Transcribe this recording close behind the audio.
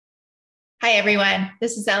Hi, everyone.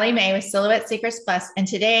 This is Ellie Mae with Silhouette Secrets Plus, and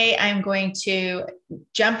today I'm going to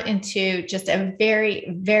jump into just a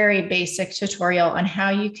very, very basic tutorial on how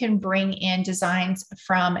you can bring in designs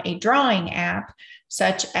from a drawing app,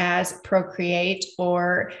 such as Procreate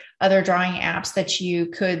or other drawing apps that you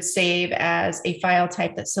could save as a file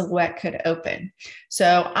type that Silhouette could open.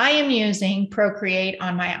 So I am using Procreate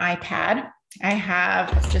on my iPad. I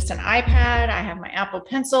have just an iPad, I have my Apple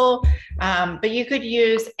Pencil, but you could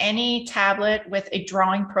use any tablet with a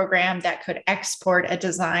drawing program that could export a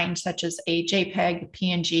design such as a JPEG,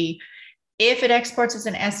 PNG. If it exports as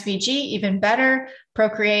an SVG, even better.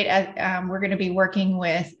 Procreate, we're going to be working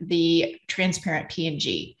with the transparent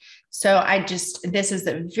PNG. So this is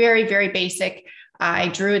a very, very basic. I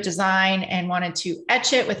drew a design and wanted to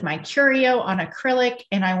etch it with my Curio on acrylic,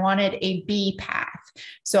 and I wanted a bee path.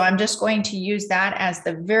 So I'm just going to use that as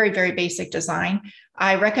the very, very basic design.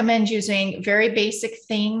 I recommend using very basic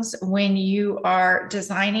things when you are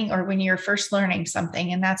designing or when you're first learning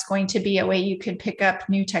something, and that's going to be a way you can pick up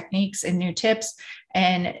new techniques and new tips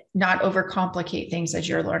and not overcomplicate things as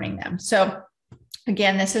you're learning them. So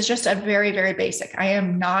again, this is just a very, very basic. I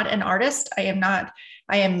am not an artist. I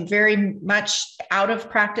am very much out of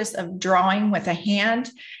practice of drawing with a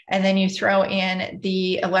hand. And then you throw in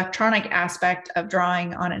the electronic aspect of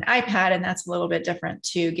drawing on an iPad, and that's a little bit different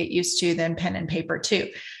to get used to than pen and paper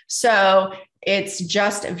too. So it's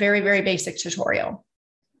just a very, very basic tutorial.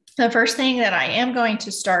 The first thing that I am going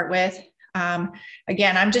to start with,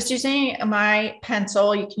 again, I'm just using my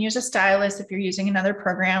pencil. You can use a stylus if you're using another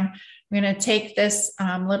program. I'm going to take this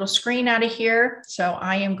little screen out of here. So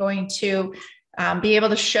I am going to be able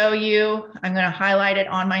to show you. I'm going to highlight it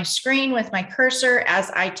on my screen with my cursor as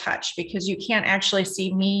I touch, because you can't actually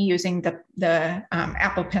see me using the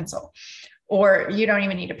Apple Pencil, or you don't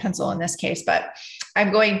even need a pencil in this case. But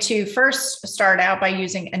I'm going to first start out by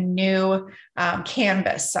using a new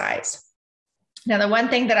canvas size. Now, the one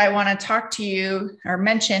thing that I want to talk to you or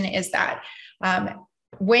mention is that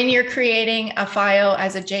when you're creating a file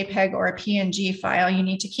as a JPEG or a PNG file, you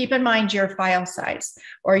need to keep in mind your file size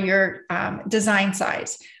or your design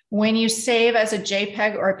size. When you save as a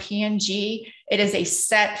JPEG or a PNG, it is a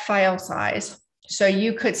set file size. So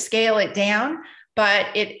you could scale it down, but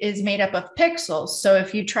it is made up of pixels. So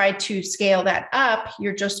if you try to scale that up,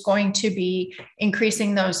 you're just going to be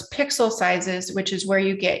increasing those pixel sizes, which is where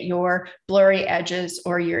you get your blurry edges,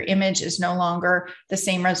 or your image is no longer the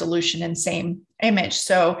same resolution and same image.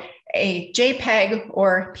 So a JPEG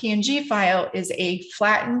or PNG file is a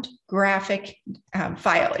flattened graphic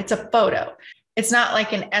file. It's a photo. It's not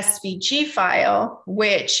like an SVG file,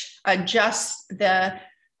 which adjusts the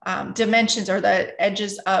dimensions or the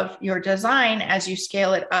edges of your design as you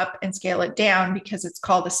scale it up and scale it down, because it's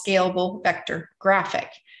called a scalable vector graphic.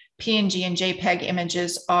 PNG and JPEG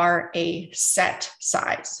images are a set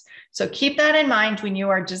size. So keep that in mind when you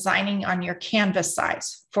are designing on your canvas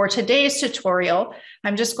size. For today's tutorial,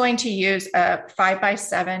 I'm just going to use a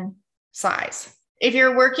 5x7 size. If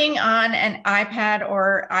you're working on an iPad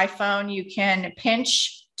or iPhone, you can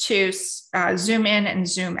pinch to zoom in and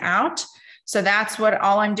zoom out. So that's what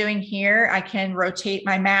all I'm doing here. I can rotate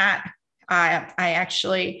my mat. I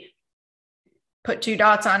actually put 2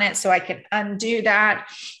 dots on it so I can undo that,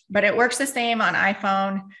 but it works the same on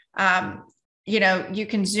iPhone. You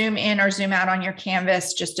can zoom in or zoom out on your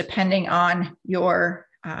canvas, just depending on your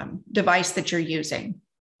device that you're using.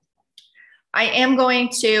 I am going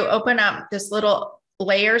to open up this little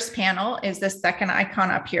layers panel, is the second icon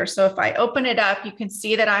up here. So if I open it up, you can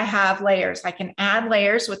see that I have layers. I can add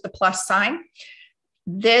layers with the plus sign.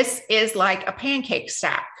 This is like a pancake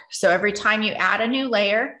stack. So every time you add a new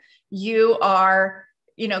layer, you are,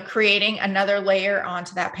 creating another layer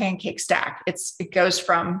onto that pancake stack. It goes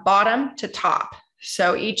from bottom to top.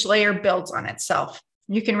 So each layer builds on itself.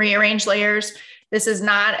 You can rearrange layers. This is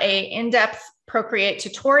not an in-depth Procreate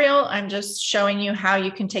tutorial. I'm just showing you how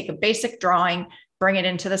you can take a basic drawing, bring it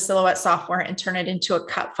into the Silhouette software, and turn it into a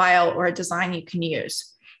cut file or a design you can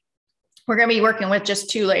use. We're going to be working with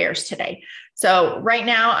just 2 layers today. So right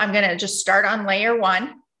now I'm going to just start on layer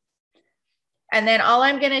 1. And then all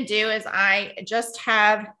I'm going to do is I just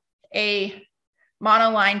have a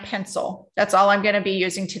monoline pencil. That's all I'm going to be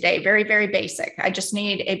using today. Very, very basic. I just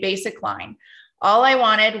need a basic line. All I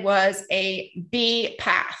wanted was a bee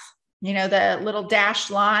path. The little dashed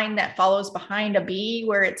line that follows behind a bee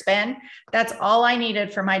where it's been. That's all I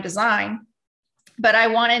needed for my design, but I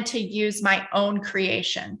wanted to use my own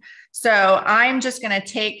creation. So I'm just going to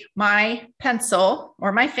take my pencil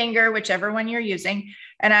or my finger, whichever one you're using,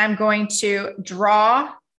 and I'm going to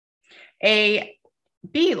draw a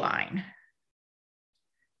bee line.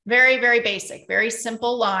 Very, very basic, very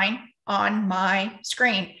simple line. on my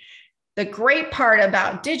screen. The great part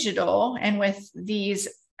about digital and with these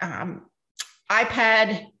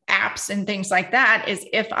iPad apps and things like that is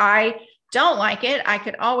if I don't like it, I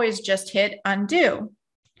could always just hit undo.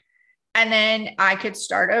 And then I could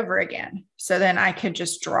start over again. So then I could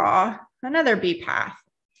just draw another bee path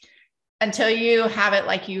until you have it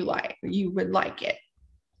like you would like it.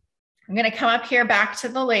 I'm going to come up here back to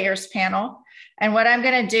the layers panel. And what I'm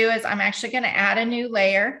going to do is I'm actually going to add a new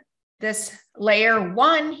layer. This layer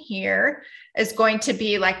 1 here is going to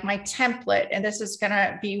be like my template. And this is going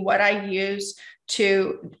to be what I use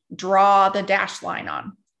to draw the dashed line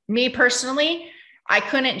on. Me personally, I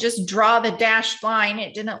couldn't just draw the dashed line.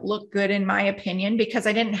 It didn't look good in my opinion because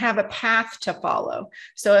I didn't have a path to follow.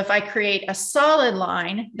 So if I create a solid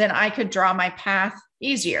line, then I could draw my path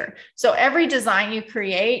easier. So every design you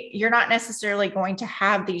create, you're not necessarily going to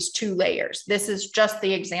have these 2 layers. This is just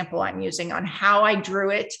the example I'm using on how I drew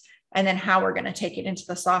it and then how we're going to take it into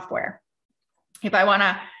the software. If I want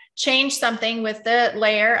to change something with the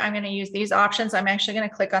layer, I'm going to use these options. I'm actually going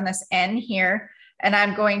to click on this N here. And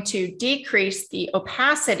I'm going to decrease the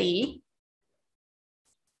opacity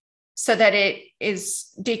so that it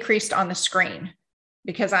is decreased on the screen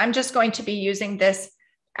because I'm just going to be using this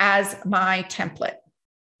as my template.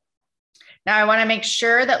 Now I want to make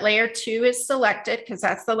sure that layer 2 is selected because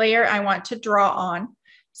that's the layer I want to draw on.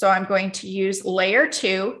 So I'm going to use layer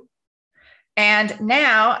 2. And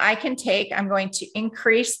now I'm going to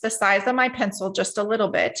increase the size of my pencil just a little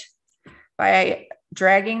bit by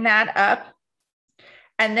dragging that up.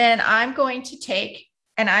 And then I'm going to take,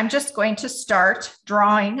 and I'm just going to start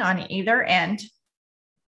drawing on either end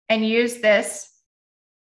and use this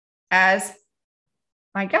as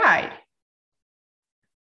my guide.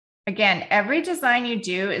 Again, every design you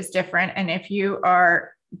do is different. And if you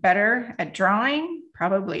are better at drawing,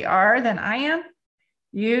 probably are than I am,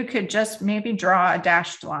 you could just maybe draw a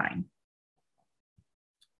dashed line.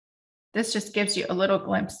 This just gives you a little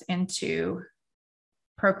glimpse into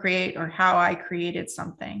Procreate or how I created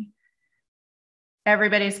something.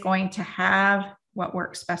 Everybody's going to have what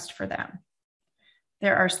works best for them.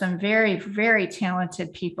 There are some very, very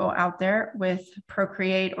talented people out there with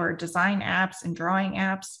Procreate or design apps and drawing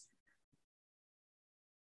apps.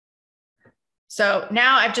 So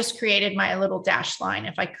now I've just created my little dashed line.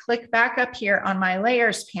 If I click back up here on my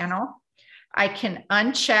layers panel, I can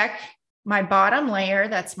uncheck my bottom layer,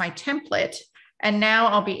 that's my template. And now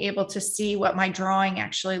I'll be able to see what my drawing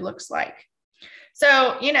actually looks like.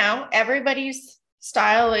 So, you know, everybody's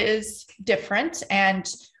style is different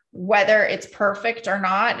and whether it's perfect or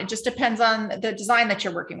not, it just depends on the design that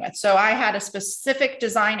you're working with. So I had a specific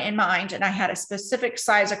design in mind and I had a specific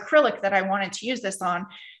size acrylic that I wanted to use this on.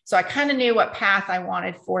 So I kind of knew what path I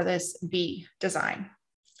wanted for this bee design.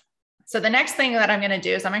 So the next thing that I'm going to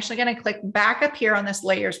do is I'm actually going to click back up here on this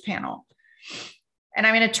layers panel. And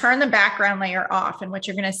I'm going to turn the background layer off. And what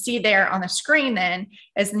you're going to see there on the screen then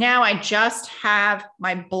is now I just have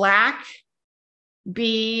my black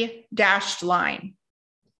bee dashed line.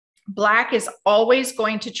 Black is always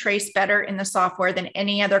going to trace better in the software than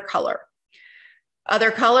any other color.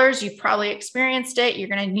 Other colors, you've probably experienced it. You're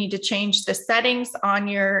going to need to change the settings on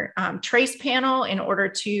your trace panel in order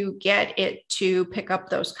to get it to pick up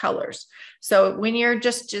those colors. So when you're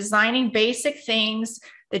just designing basic things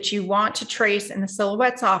that you want to trace in the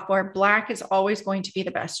Silhouette software, black is always going to be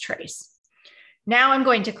the best trace. Now I'm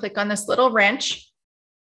going to click on this little wrench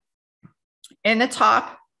in the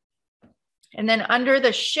top, and then under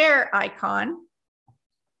the share icon,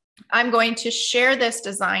 I'm going to share this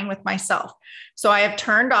design with myself. So I have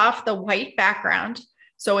turned off the white background.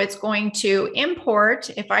 So it's going to import.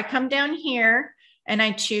 If I come down here and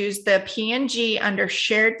I choose the PNG under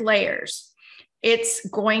shared layers, it's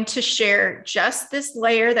going to share just this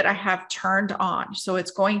layer that I have turned on. So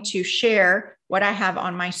it's going to share what I have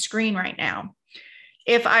on my screen right now.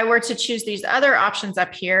 If I were to choose these other options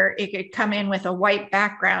up here, it could come in with a white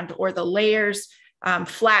background or the layers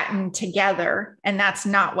flattened together, and that's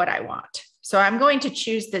not what I want. So I'm going to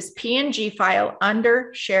choose this PNG file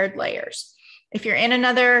under shared layers. If you're in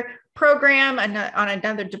another program on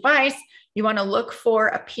another device, you want to look for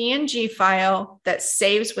a PNG file that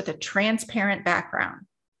saves with a transparent background.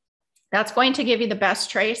 That's going to give you the best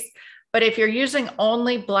trace. But if you're using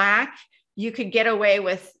only black, you could get away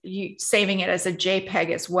with saving it as a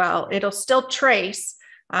JPEG as well. It'll still trace.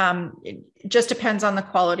 It just depends on the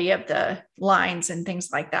quality of the lines and things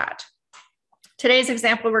like that. Today's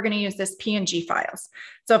example, we're going to use this PNG files.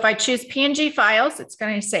 So if I choose PNG files, it's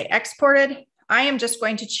going to say exported. I am just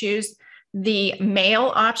going to choose the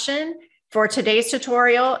mail option for today's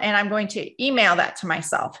tutorial, and I'm going to email that to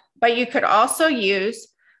myself. But you could also use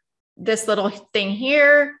this little thing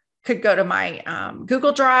here could go to my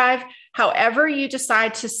Google Drive. However you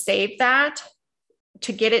decide to save that,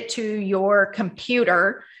 to get it to your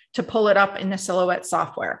computer, to pull it up in the Silhouette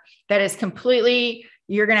software. That is completely,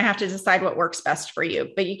 you're going to have to decide what works best for you.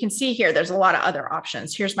 But you can see here, there's a lot of other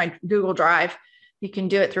options. Here's my Google Drive. You can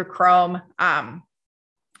do it through Chrome.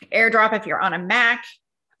 AirDrop if you're on a Mac.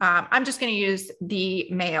 I'm just going to use the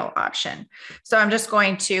mail option. So I'm just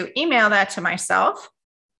going to email that to myself.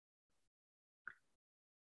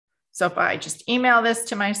 So if I just email this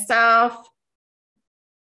to myself,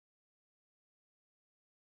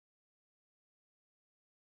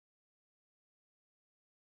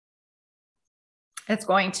 it's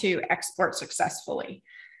going to export successfully.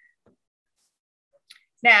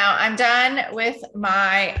 Now I'm done with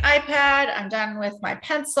my iPad. I'm done with my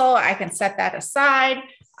pencil. I can set that aside.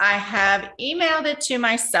 I have emailed it to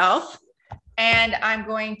myself, and I'm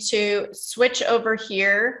going to switch over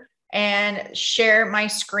here and share my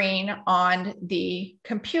screen on the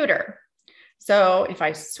computer. So if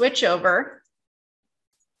I switch over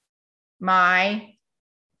my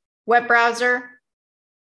web browser,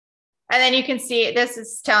 and then you can see this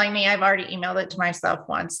is telling me I've already emailed it to myself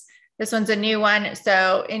once. This one's a new one.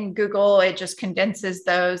 So in Google, it just condenses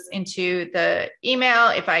those into the email.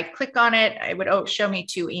 If I click on it, it would show me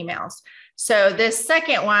 2 emails. So this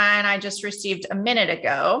second one I just received a minute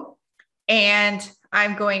ago, and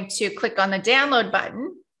I'm going to click on the download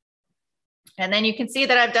button. And then you can see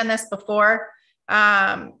that I've done this before.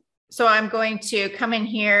 So I'm going to come in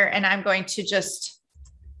here and I'm going to just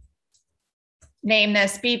name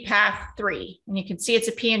this BPath3. And you can see it's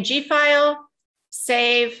a PNG file,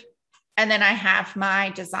 save, and then I have my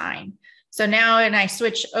design. So now when I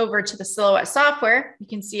switch over to the Silhouette software, you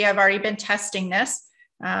can see I've already been testing this.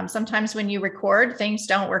 Sometimes when you record, things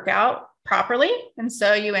don't work out properly. And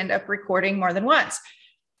so you end up recording more than once.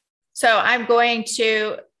 So I'm going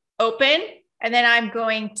to open, and then I'm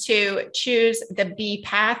going to choose the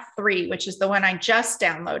BPath3, which is the one I just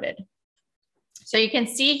downloaded. So you can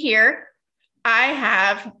see here, I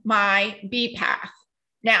have my BPath.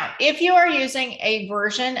 Now, if you are using a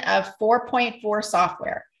version of 4.4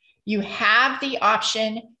 software, you have the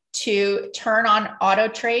option to turn on auto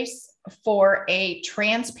trace for a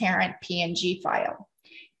transparent PNG file.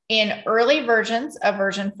 In early versions of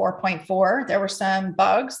version 4.4, there were some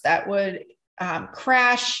bugs that would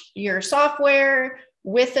crash your software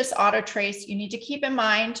with this auto trace. You need to keep in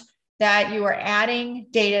mind that you are adding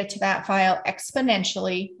data to that file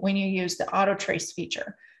exponentially when you use the auto trace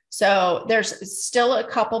feature. So there's still a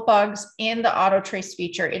couple bugs in the auto trace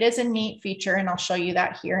feature. It is a neat feature, and I'll show you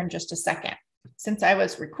that here in just a second. Since I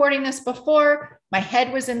was recording this before, my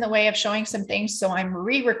head was in the way of showing some things, so I'm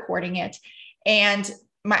re-recording it, and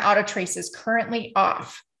my auto trace is currently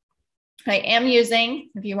off. I am using,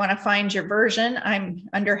 if you want to find your version, I'm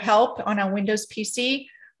under help on a Windows PC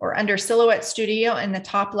or under Silhouette Studio in the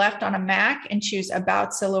top left on a Mac, and choose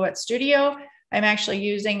About Silhouette Studio. I'm actually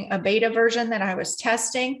using a beta version that I was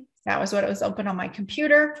testing. That was what was open on my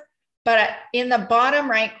computer. But in the bottom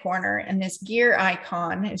right corner, and this gear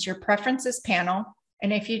icon is your preferences panel.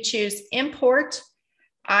 And if you choose import,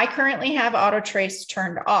 I currently have auto trace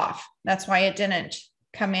turned off. That's why it didn't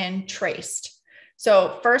come in traced.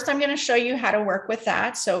 So first I'm going to show you how to work with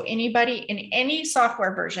that. So anybody in any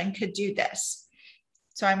software version could do this.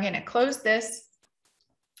 So I'm going to close this.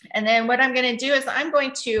 And then what I'm going to do is I'm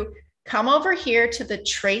going to come over here to the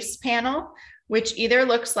trace panel, which either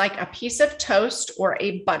looks like a piece of toast or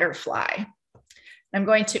a butterfly. I'm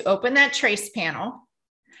going to open that trace panel,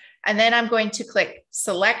 and then I'm going to click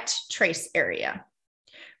Select Trace Area.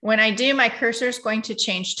 When I do, my cursor is going to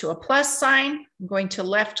change to a plus sign. I'm going to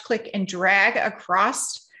left click and drag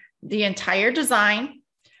across the entire design.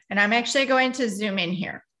 And I'm actually going to zoom in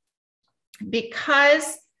here.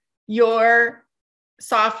 Because your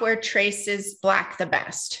software traces black the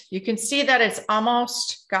best, you can see that it's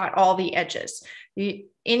almost got all the edges. In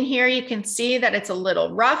here, you can see that it's a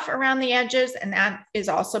little rough around the edges, and that is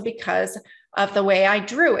also because of the way I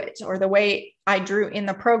drew it, or the way I drew in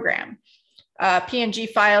the program.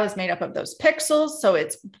 PNG file is made up of those pixels, so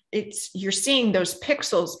you're seeing those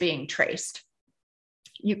pixels being traced.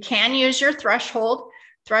 You can use your threshold.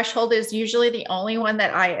 Threshold is usually the only one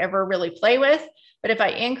that I ever really play with, but if I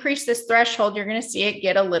increase this threshold, you're going to see it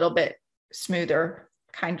get a little bit smoother,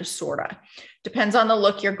 kind of, sorta. Depends on the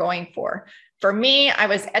look you're going for. For me, I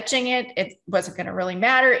was etching it. It wasn't going to really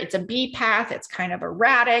matter. It's a B path. It's kind of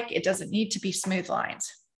erratic. It doesn't need to be smooth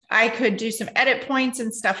lines. I could do some edit points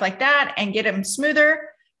and stuff like that and get them smoother,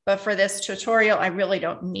 but for this tutorial, I really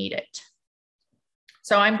don't need it.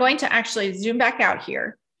 So I'm going to actually zoom back out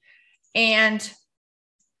here, and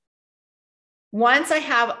Once I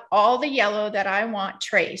have all the yellow that I want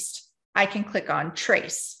traced, I can click on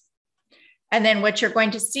Trace. And then what you're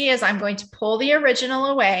going to see is I'm going to pull the original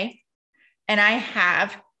away and I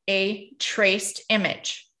have a traced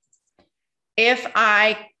image. If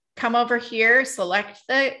I come over here, select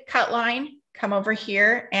the cut line, come over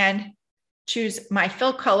here and choose my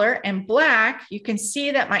fill color and black, you can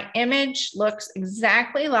see that my image looks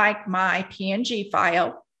exactly like my PNG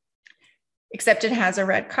file, except it has a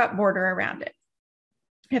red cut border around it.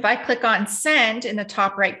 If I click on Send in the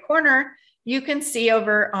top right corner, you can see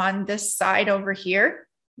over on this side over here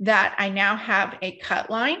that I now have a cut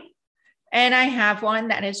line, and I have one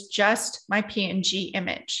that is just my PNG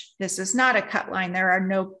image. This is not a cut line. There are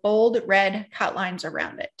no bold red cut lines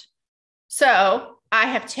around it. So I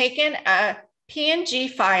have taken a PNG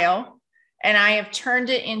file and I have turned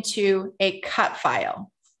it into a cut file.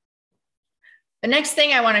 The next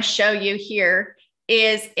thing I want to show you here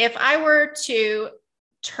is if I were to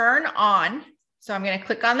turn on, so I'm going to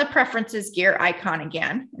click on the Preferences gear icon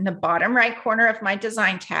again in the bottom right corner of my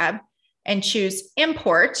Design tab and choose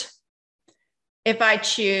Import. If I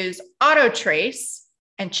choose Auto Trace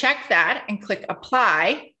and check that and click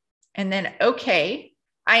Apply and then OK,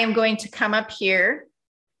 I am going to come up here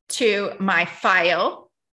to my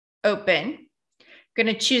File, Open. I'm going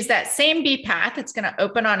to choose that same B path. It's going to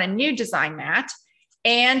open on a new design mat.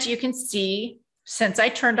 And you can see, since I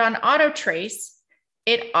turned on Auto Trace,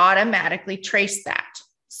 it automatically traced that.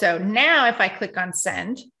 So now if I click on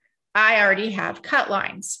Send, I already have cut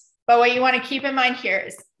lines. But what you want to keep in mind here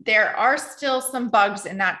is there are still some bugs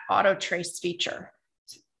in that Auto Trace feature.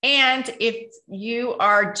 And if you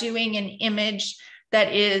are doing an image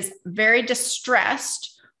that is very distressed,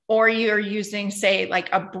 or you're using, say, like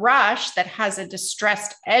a brush that has a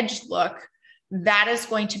distressed edge look, that is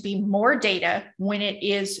going to be more data when it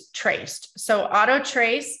is traced. So Auto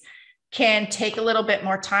Trace can take a little bit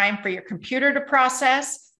more time for your computer to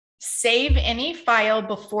process. Save any file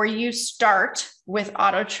before you start with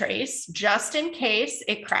Auto Trace, just in case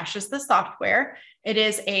it crashes the software. It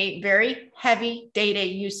is a very heavy data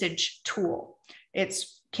usage tool. It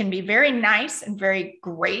can be very nice and very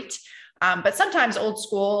great, but sometimes old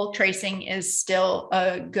school tracing is still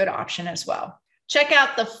a good option as well. Check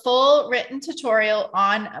out the full written tutorial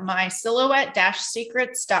on my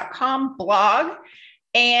Silhouette-Secrets.com blog.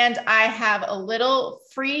 And I have a little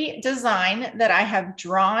free design that I have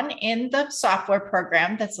drawn in the software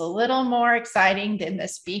program that's a little more exciting than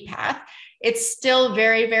this B path. It's still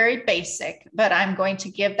very, very basic, but I'm going to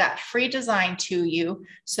give that free design to you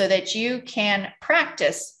so that you can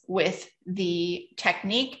practice with the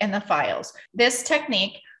technique and the files. This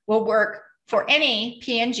technique will work for any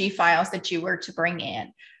PNG files that you were to bring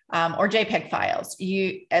in. Or JPEG files.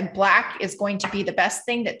 And black is going to be the best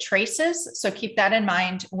thing that traces. So keep that in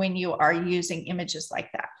mind when you are using images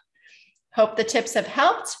like that. Hope the tips have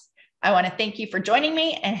helped. I want to thank you for joining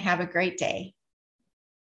me and have a great day.